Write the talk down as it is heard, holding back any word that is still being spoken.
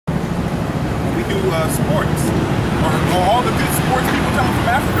sports? Or all the good sports people coming from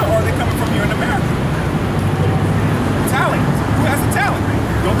Africa, or are they coming from here in America? Talent. Who has the talent?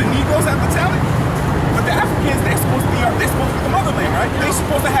 Don't the Negroes have the talent? But the Africans, they're supposed to be the motherland, right? They're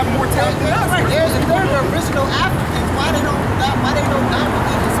supposed to have more talent than us. Right. They're the original Africans. Why they don't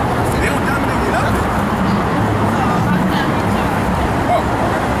dominate the sports? They don't dominate nothing. Oh.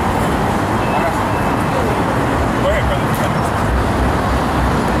 Go ahead, brother.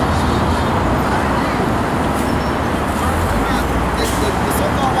 The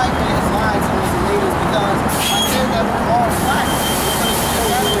so-called white man is lying to us ladies because I said that we're all black.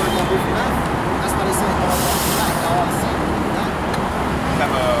 That's why they say all black. All the same. Have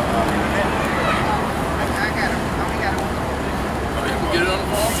internet? I got it. I only got it. Okay, you can get it on the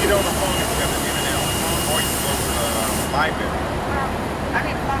phone? You can get it on the phone if you have the internet on the phone, or you can go to the library. I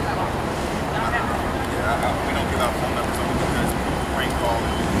need a phone number. Yeah, we don't give out phone numbers only because people prank call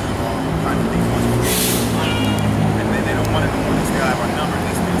and do all kinds of things once we get it. And then they don't want to know when they still have our number.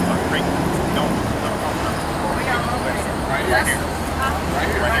 They still start pranking us. We don't give our phone number. Right here. Right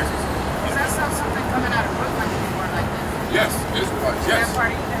here. Is that something coming out of Brooklyn anymore like this? Yes, it's what? Yes. That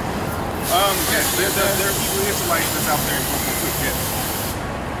party? Yes, there are people Israelites that's out there in Brooklyn too, yes.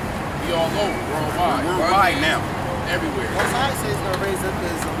 We all over, worldwide. Worldwide now. Everywhere. Most High says going to raise up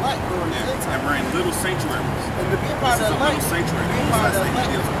as a light during the And we're in little sanctuaries. And to be a part of the light, little sanctuary. to be a part of the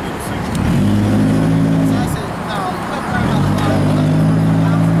light. Little sanctuary. Most High says, no, you can't worry about the light.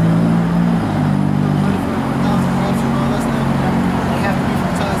 They have to be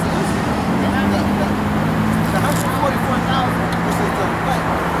from ties to Israel. The house of 44,000, which is the light,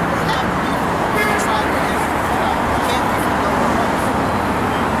 they have to be from the tribe of Israel. They can't be from nowhere else.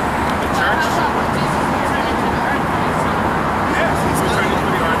 The church? Yes, he's returning to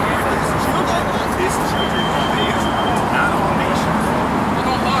the earth here. His children are the Israelites, not all nations. We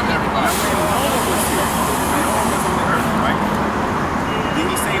don't love everybody. Noah was here. Noah was on the earth, right? Did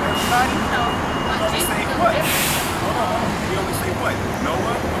he save everybody? No. He only saved what? Hold on. He only saved what?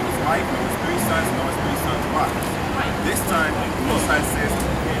 Noah, Noah's wife, Noah's 3 sons, Noah's 3 sons' wives. This time, the Most High says,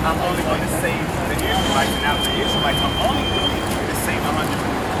 I'm only going to save the Israelites, and out of the Israelites, I'm only going to save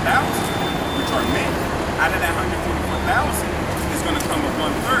 144,000, which are men. Out of that 144,000, is going to come with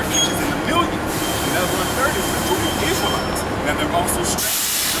 1/3, which is in the millions. Another 1/3 is the true Israelites. Now they're also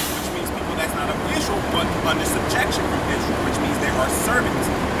strangers, which means people that's not of Israel, but under subjection from Israel, which means they are servants,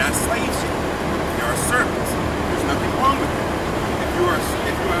 not slaves yet. They are servants. There's nothing wrong with that. If you are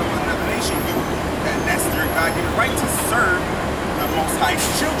of another nation, that's your God-given right to serve the Most High's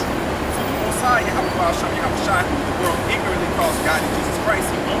children. So the Most High, Yahweh, who the world ignorantly calls God and Jesus Christ,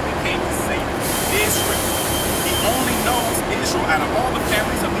 he only came to save Israel. He only knows Israel out of all the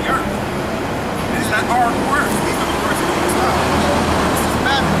families of the earth. And it's not our words, these are the words of the Most High. This is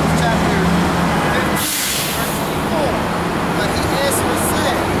Matthew chapter 15, verse 24. But he answered and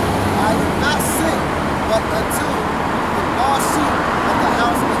said, I did not send but unto the lost sheep of the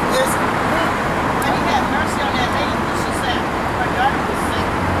house of Israel. And he had mercy on that lady because she said her daughter was sick.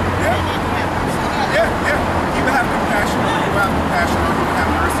 Yeah. And then he had mercy on that. Yeah. He would have compassion on you. He would have compassion on you. He would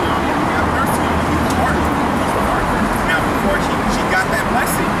have mercy on you. He would have mercy on you. He's the heart. Now, before she got that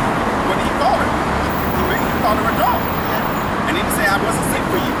blessing, what did he call her? He called her a dog. And then he said, I wasn't sent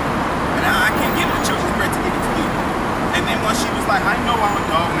for you. And I can't give the children's bread to give it to you. And then once she was like, I know I'm a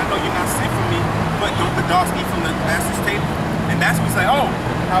dog, and I know you're not sent for me, but don't the dogs eat from the master's table? And that's when he's like, oh,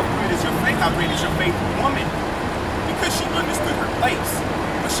 how great is your faith? How great is your faith, woman? Because she understood her place.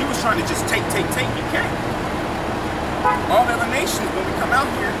 But she was trying to just take. You can't. All the other nations, when we come out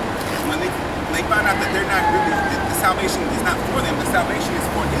here, when they find out that they're not really, the salvation is not for them, the salvation is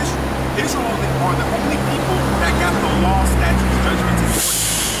for Israel. Israel are the only people that got the law, statutes, judgments, and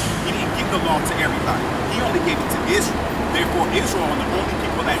ordinances. He didn't give the law to everybody. He only gave it to Israel. Therefore, Israel are the only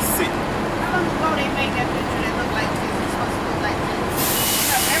people that sin. How long ago they made that picture that looked like Jesus? It's supposed to look like Jesus.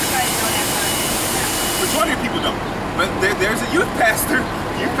 Because everybody know that part. Majority of people don't. But there's a youth pastor.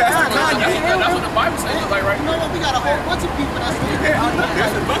 That's what the Bible says. It's like right You know what? We got a whole bunch of people that's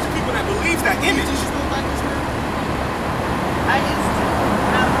There's a bunch of people that believes that image. Jesus look like this man. I used to.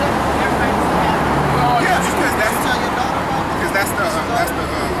 When I was little, everybody used to have it. Yeah, because You tell your daughter about this? that's the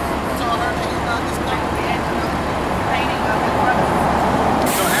You told her that you got this thing. The actual painting of the brother.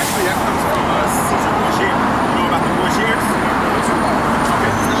 No, actually that comes from Caesar Borgia. You know about the Borgias?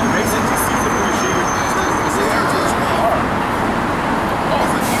 Okay. Basically, Caesar Borgia was a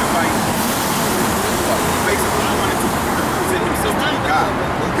Edomite. Basically, he wanted to present himself to be God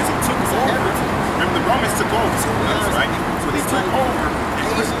because he took over. Remember, the Romans took over, right? So they took over and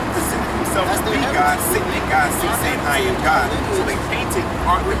presented himself themselves to be God, sitting in God's seat saying, I am God. So they painted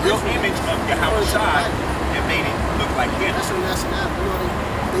the real image of Yahweh Shai and made it look like him. That's your nationality. You know,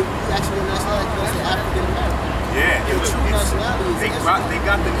 they actually nationality goes to African American. Yeah, Their true nationality is they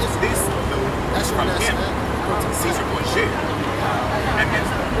got this from him. Caesar Borgia. And then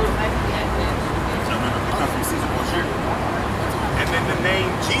it comes from Caesar Borgia. And then the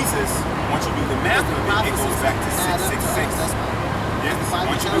name Jesus, once you do the math of it, it goes back to 666. Yes,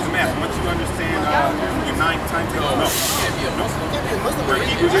 once you do the math, once you understand your 9 timetable, no. We're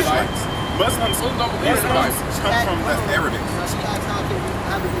Hebrew Israelites. Muslims come from the Arabic. Okay,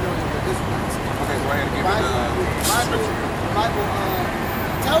 go ahead and give me the scripture. The Bible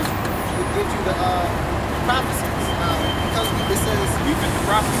tells you, it gives you the prophecies. Because it says, we fit the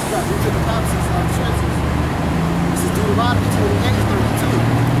prophecies. Yeah, we fit the prophecies of the scriptures. This is Deuteronomy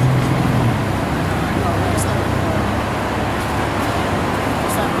 28:32.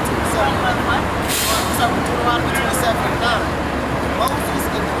 Deuteronomy 27:9. Moses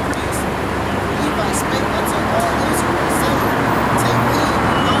and the priests, Levi spake unto all Israel, saying, take heed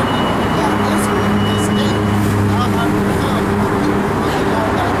and learn about Israel this day. Thou art become a people of the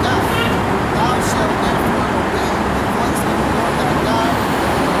Lord thy God. Thou shalt therefore obey the voice of the Lord thy God,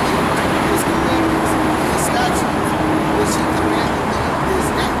 and keep his commandments and his statutes, which he commanded thee this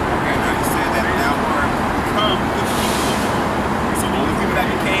day. Okay, now you said that thou art become the people. So the only people that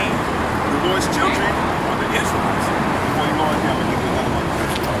became the Lord's children are the Israelites. Before you go on down, we give you another one.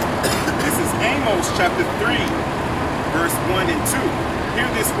 This is Amos chapter 3, verse 1 and 2. Hear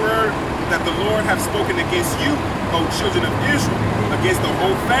this word that the Lord hath spoken against you, O children of Israel, against the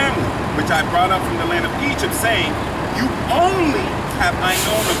whole family, which I brought up from the land of Egypt, saying, you only have I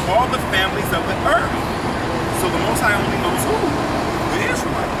known of all the families of the earth. So the Most High only knows who? The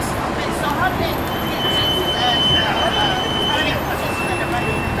Israelites. Okay, so how did they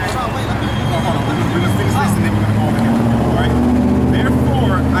Hold on, we're going to finish this and then we're going to go over here. Alright?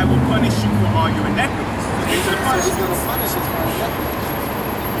 Therefore, I will punish you for all your iniquities. Into the So he's going to punish us for our iniquities.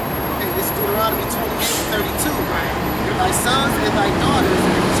 Okay, this is Deuteronomy 28:32. Thy sons and thy daughters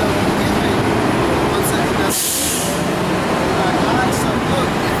shall be given unto the nation. Thy eyes shall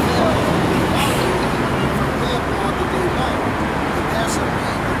look and fail from them all the day long. And there shall be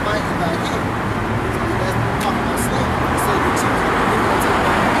a might in thy hand. That's talking about slavery. He said the children will be given unto the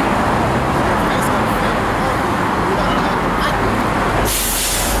people. And their face of the family before me, you not have the might.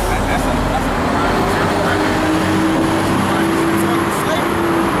 That's a prime example right there.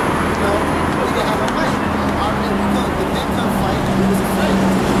 Slavery. You know, we didn't have a might. The men couldn't fight, we was afraid.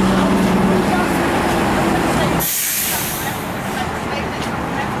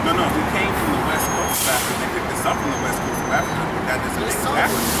 No, we came from the west coast of Africa. They picked us up from the west coast of Africa. That doesn't make us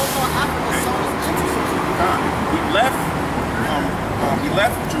We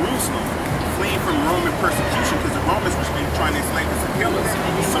left Jerusalem, fleeing from Roman persecution because the Romans were trying to enslave us and kill us.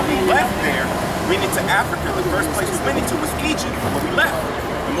 So we left there, went into Africa. The first place we went into was Egypt, but we left.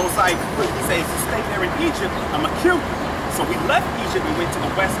 The Most High said, if you stay there in Egypt, I'm going to kill you. So we left Egypt and went to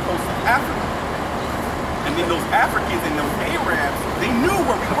the west coast of Africa. And then those Africans and those Arabs, they knew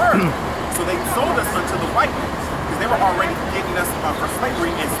where we were. So they sold us unto the white ones. Because they were already getting us for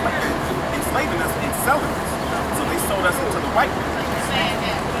slavery and enslaving us and selling us. So they sold us into the white ones.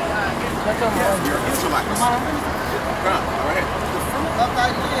 Yes, we are Israelites. Come on, go ahead. The fruit of thy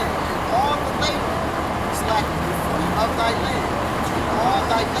land, all the labor, it's like the fruit of thy land, all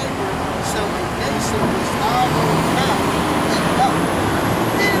thy labor shall the nation which thou wilt not eat up,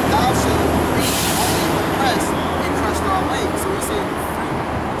 and thou shalt reap only the press and crush thy waves. So he said,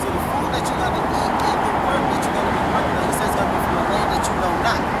 so the food that you're going to eat and the work that you're going to be working on, he says, going to be from a land that you know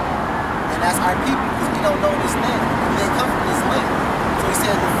not. And that's our people, because we don't know this land. They come from this land. So he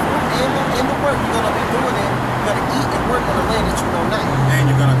said, the fruit and the work, you're going to be doing it. You're going to eat and work on the land that you know not. And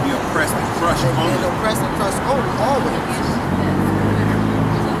you're going to be oppressed and crushed only. And oppressed and crushed only, always.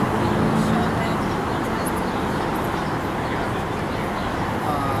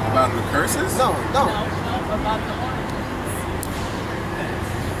 About the curses? No. About the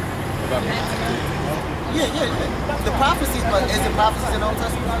Yeah. The prophecies, but is it prophecies in the Old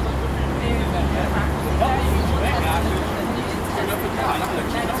Testament?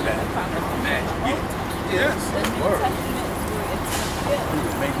 Yes.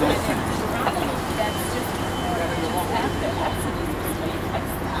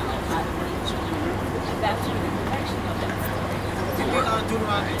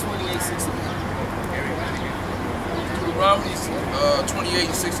 Deuteronomy 28:68. Deuteronomy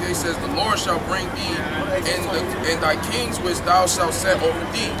 28:68 says, the Lord shall bring thee and thy kings which thou shalt set over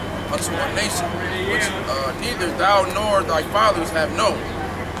thee unto a nation which neither thou nor thy fathers have known,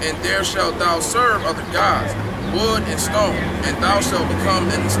 and there shalt thou serve other gods, wood and stone, and thou shalt become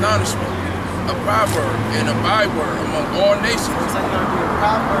an astonishment, a proverb and a byword among all nations. So it's going to be a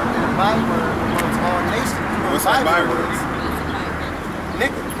proverb and a byword amongst all nations. What's that bywords?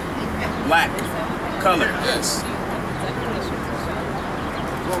 Nigga. Black. Color. Yes.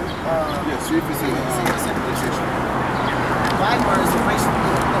 Yes, see if it's in the Byword is a racial.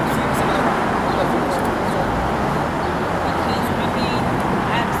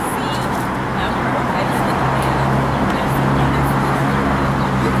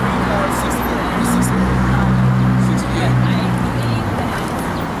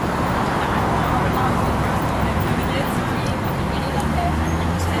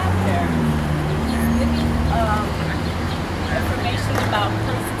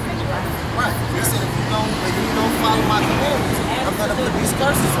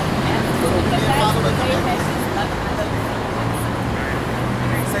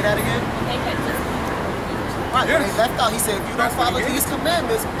 He said, if you don't follow these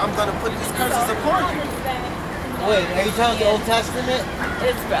commandments, I'm going to put these curses upon you. Wait, are you talking the Old Testament?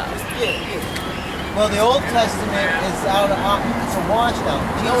 Israel. Yeah. Well, the Old Testament is out of, it's a wash now.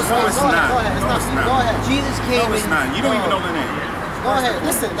 No, it's not. Go ahead. Go ahead. Jesus came No, it's not. You don't even know the name. Go ahead.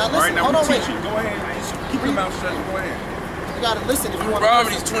 Listen. Now listen. All right, now Hold on, we're wait. teaching. Go ahead. Just keep your mouth shut and go ahead. You got to listen if you want to.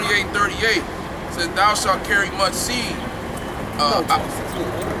 Proverbs 28:38 says, thou shalt carry much seed. Oh,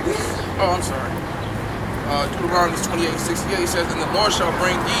 I'm sorry. Deuteronomy 28:68 says, and the Lord shall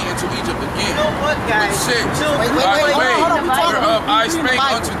bring thee into Egypt again. You know what, guys? With ships, Wait, by the way, hold on, whereof I spake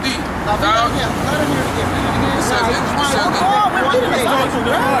unto thee. Thou, it says in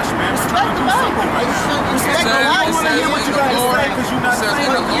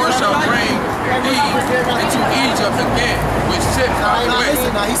the Lord shall bring thee into Egypt again with ships by the way.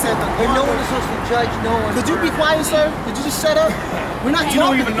 Now he said But no one is supposed to judge no one. Could you be quiet, sir? Could you just shut up? We're not You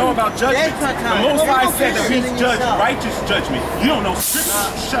don't talking. even know about judgment. The Most High said that we judge righteous judgment. You don't know scripture.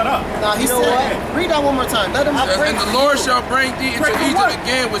 Shut up. Now he said, read that one more time. Let him And the Lord shall bring thee into Egypt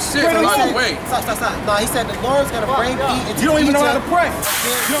again with ships by the way. Stop. No, he said the Lord's going to bring thee into Egypt. You don't even know how to pray.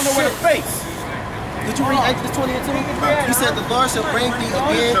 You don't know where to face. Did you read Exodus 20 and 2? He said the Lord shall bring thee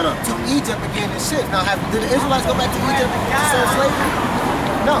again to Egypt again in ships. Now, did the Israelites go back to Egypt to serve slavery?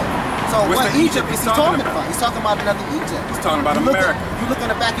 No. So what Egypt is he talking about? He's talking about another Egypt. He's talking about America. You look on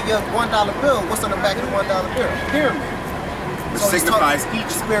the back of your $1 bill. What's on the back of the $1 bill? Pyramid. Which signifies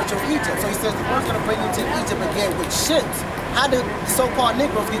Egypt. Spiritual Egypt. So he says the Lord's going to bring you to Egypt again with ships. How did the so-called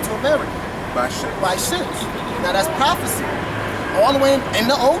Negroes get to America? By ships. By ships. Now that's prophecy. All the way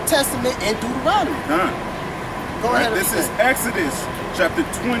in the Old Testament and Deuteronomy. Go ahead. This is Exodus chapter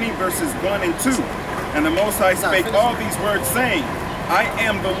 20 verses 1 and 2. And the Most High spake all these words, saying, I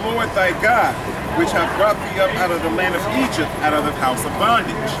am the Lord thy God, which hath brought thee up out of the land of Egypt, out of the house of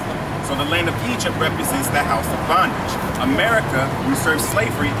bondage. So the land of Egypt represents the house of bondage. America, who serves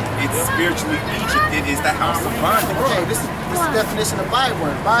slavery, it's spiritually Egypt. It is the house of bondage. Okay, this is the definition of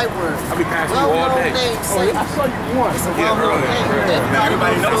byword. Byword. I'll be passing you all day. I saw you once. It's a well-known name.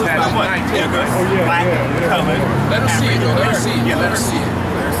 Everybody knows about what? Black, color. Let us see it though. Let us see it. Yeah, Let us see it.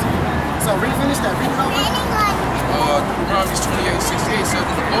 So refinish that. Read it over. Deuteronomy 28:68 says,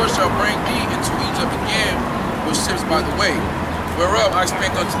 and the Lord shall bring thee into Egypt again with ships by the way, whereof I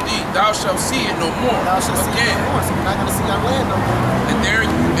spake unto thee, thou shalt see it no more. Thou shalt see it no more. So we're not going to see our land no more. And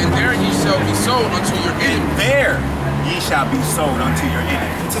there ye shall be sold unto your enemies. There ye shall be sold unto your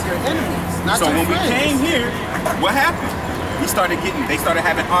enemies. To your enemies. Not So your when we friends. came here, what happened? They started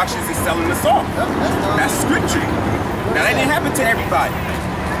having auctions and selling us off. That's scripture. Now that didn't happen to everybody.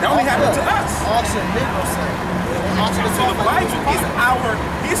 That only happened to us. Auction, Negro said. So the Bible is our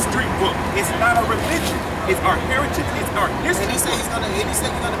history book. It's not a religion. It's our heritage. It's our history. And he said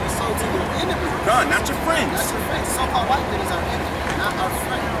you're gonna be sold to your enemies. God, not your friends. Not your friends. So-called white men is our enemy, not our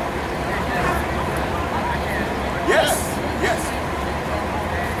friend. Yes. Yes.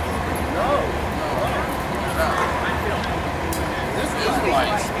 No.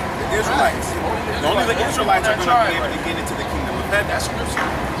 Israelites. The Israelites. Only the Israelites are going to be able to get into the kingdom of heaven. That's scripture.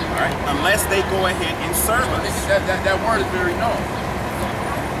 All right? Unless they go ahead and serve us. That word is very known.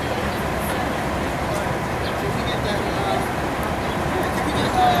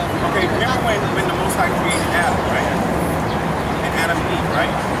 Okay, remember when the Most High created Adam, right? And Adam and Eve,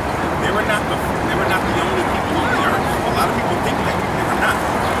 right? They were not the only people on the earth. A lot of people think that they were not.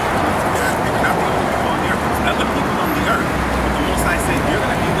 They were not the only people on the earth. There's other people on the earth. But the Most High said, you're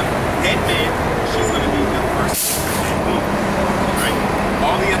going to be the head man. She's going to be the first woman. Right?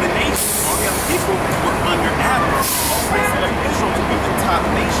 All the other nations, all the other people were under Adam. The Most High set up Israel to be the top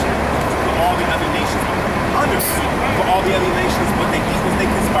nation. But all the other nations were honors for all the other nations. What they did was they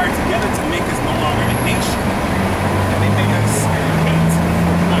conspired together to make us no longer a nation. And they made